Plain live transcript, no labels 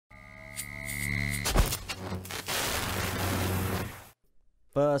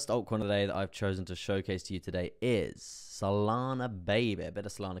First altcoin of the day that I've chosen to showcase to you today is Solana, baby. A bit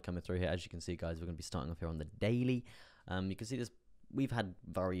of Solana coming through here. As you can see, guys, we're going to be starting off here on the daily. You can see this. We've had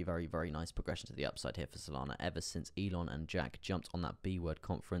very nice progression to the upside here for Solana ever since Elon and Jack jumped on that B-word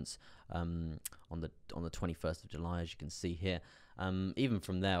conference on the 21st of July, as you can see here. Even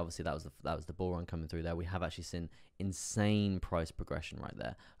from there, obviously that was the bull run coming through there. We have actually seen insane price progression right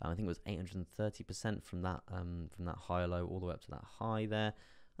there. I think it was 830% from that high low all the way up to that high there.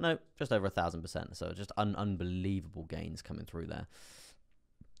 No, just over 1,000%. So just unbelievable gains coming through there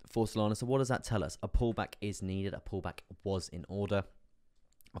for Solana. So what does that tell us? A pullback is needed. A pullback was in order.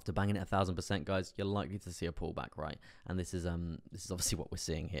 After banging it 1,000%, guys, you're likely to see a pullback, right? And this is obviously what we're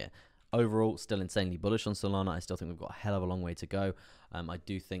seeing here. Overall, still insanely bullish on Solana. I still think we've got a hell of a long way to go. I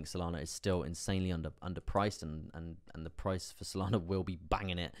do think Solana is still insanely underpriced, and the price for Solana will be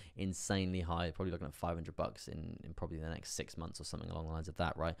banging it insanely high. Probably looking at $500 in probably the next 6 months or something along the lines of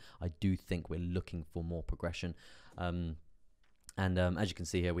that, right? I do think we're looking for more progression. As you can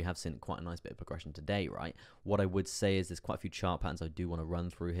see here, we have seen quite a nice bit of progression today, right? What I would say is there's quite a few chart patterns I do want to run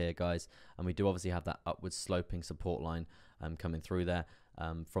through here, guys. And we do obviously have that upwards sloping support line coming through there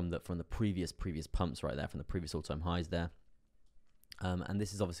from the previous pumps right there, from the previous all-time highs there. And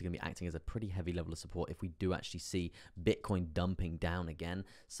this is obviously going to be acting as a pretty heavy level of support. If we do actually see Bitcoin dumping down again,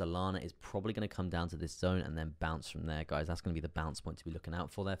 Solana is probably going to come down to this zone and then bounce from there, guys. That's going to be the bounce point to be looking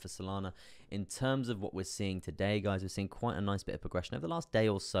out for there for Solana. In terms of what we're seeing today, guys, we're seeing quite a nice bit of progression over the last day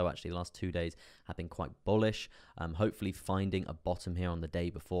or so. Actually, the last 2 days have been quite bullish. Hopefully finding a bottom here on the day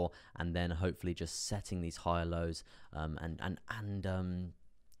before, and then hopefully just setting these higher lows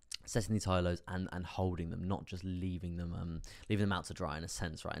setting these high lows and holding them, not just leaving them out to dry in a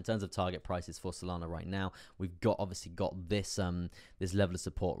sense, right? In terms of target prices for Solana right now, we've obviously got this this level of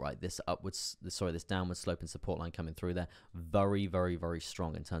support, right? This downward sloping support line coming through there, very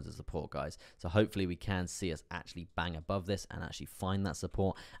strong in terms of support, guys. So hopefully we can see us actually bang above this and actually find that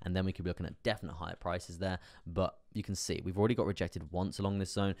support, and then we could be looking at definite higher prices there. But you can see we've already got rejected once along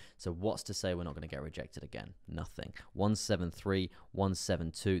this zone, so what's to say we're not going to get rejected again? Nothing. 173,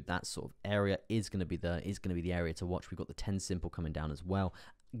 172, that sort of area is going to be the area to watch. We've got the 10 simple coming down as well,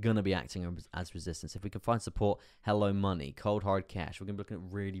 going to be acting as resistance. If we can find support, hello money, cold hard cash, we're going to be looking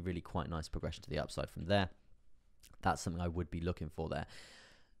at really quite nice progression to the upside from there. That's something I would be looking for there.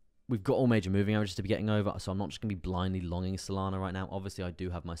 We've got all major moving averages to be getting over, so I'm not just going to be blindly longing Solana right now. Obviously, I do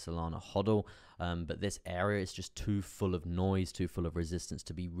have my Solana hodl, but this area is just too full of noise, too full of resistance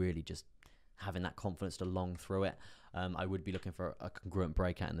to be really just having that confidence to long through it. I would be looking for a congruent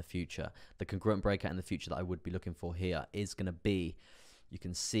breakout in the future. The congruent breakout in the future that I would be looking for here is going to be, you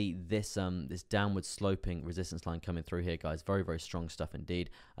can see this this downward sloping resistance line coming through here, guys. Very strong stuff indeed.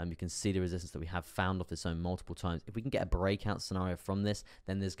 You can see the resistance that we have found off this zone multiple times. If we can get a breakout scenario from this,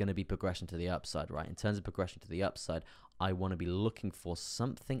 then there's going to be progression to the upside, right? In terms of progression to the upside, I want to be looking for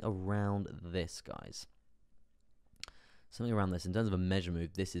something around this, guys. Something around this. In terms of a measure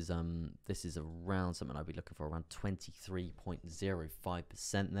move, this is around something I'd be looking for around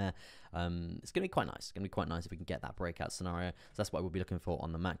 23.05% there. It's going to be quite nice. It's going to be quite nice if we can get that breakout scenario. So that's what we'll be looking for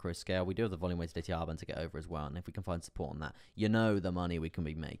on the macro scale. We do have the volume weighted ATR band to get over as well, and if we can find support on that, you know the money we can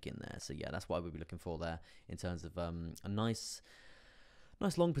be making there. So yeah, that's what we'll be looking for there in terms of a nice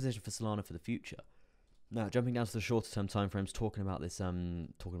long position for Solana for the future. Now, jumping down to the shorter term timeframes, talking about this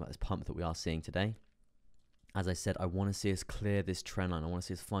pump that we are seeing today. As I said, I want to see us clear this trend line. I want to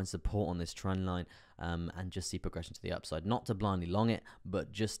see us find support on this trend line, and just see progression to the upside. Not to blindly long it,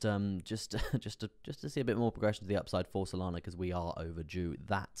 but just to see a bit more progression to the upside for Solana, because we are overdue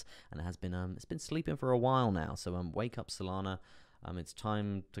that, and it has been it's been sleeping for a while now. So wake up, Solana. It's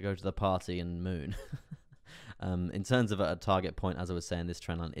time to go to the party and moon. In terms of a target point, as I was saying, this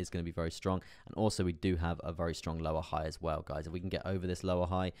trend line is going to be very strong, and also we do have a very strong lower high as well, guys. If we can get over this lower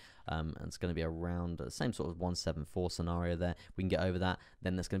high, and it's going to be around the same sort of 174 scenario there, if we can get over that,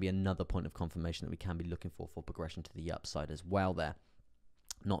 then there's going to be another point of confirmation that we can be looking for progression to the upside as well there.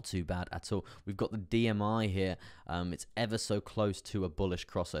 Not too bad at all. We've got the DMI here. It's ever so close to a bullish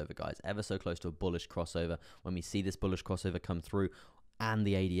crossover, guys. Ever so close to a bullish crossover. When we see this bullish crossover come through, and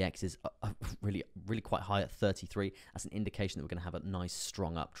the ADX is really quite high at 33. That's an indication that we're going to have a nice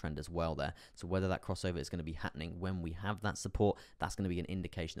strong uptrend as well there. So whether that crossover is going to be happening when we have that support, that's going to be an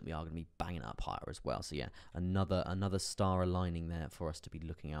indication that we are going to be banging up higher as well. So yeah, another star aligning there for us to be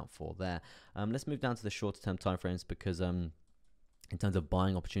looking out for there. Let's move down to the shorter term timeframes, because in terms of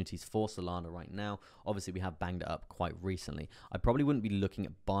buying opportunities for Solana right now, obviously we have banged it up quite recently. I probably wouldn't be looking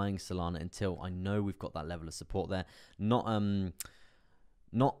at buying Solana until I know we've got that level of support there.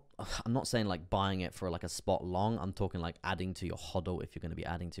 Not I'm not saying like buying it for like a spot long. I'm talking like adding to your hodl if you're going to be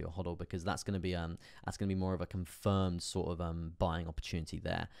adding to your hodl, because that's going to be more of a confirmed sort of buying opportunity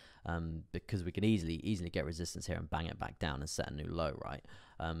there, because we can easily get resistance here and bang it back down and set a new low, right?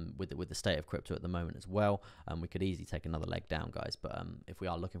 With the state of crypto at the moment as well, we could easily take another leg down, guys. But if we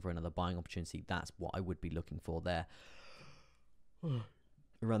are looking for another buying opportunity, that's what I would be looking for there.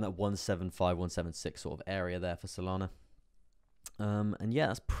 Around that 175, 176 sort of area there for Solana. And yeah,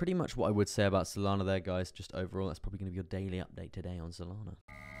 that's pretty much what I would say about Solana there, guys. Just overall, that's probably going to be your daily update today on Solana.